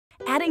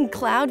Adding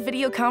cloud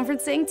video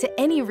conferencing to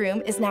any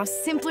room is now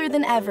simpler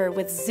than ever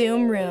with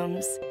Zoom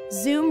Rooms.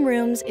 Zoom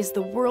Rooms is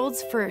the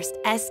world's first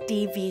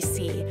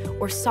SDVC,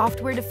 or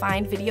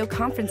software-defined video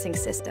conferencing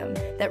system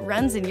that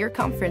runs in your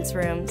conference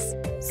rooms.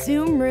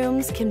 Zoom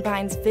Rooms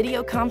combines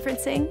video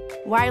conferencing,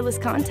 wireless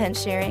content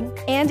sharing,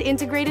 and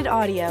integrated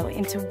audio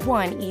into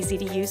one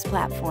easy-to-use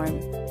platform.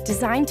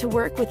 Designed to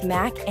work with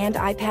Mac and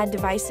iPad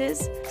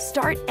devices,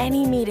 start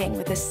any meeting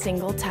with a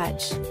single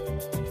touch.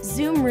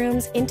 Zoom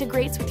Rooms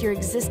integrates with your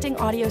existing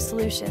audio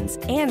solutions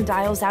and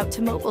dials out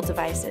to mobile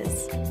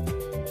devices.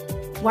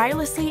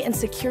 Wirelessly and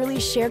securely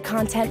share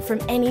content from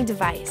any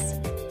device,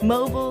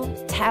 mobile,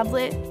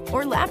 tablet,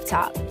 or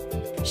laptop.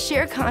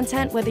 Share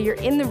content whether you're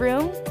in the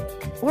room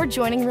or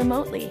joining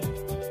remotely.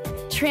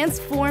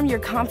 Transform your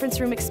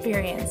conference room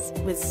experience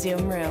with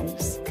Zoom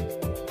Rooms.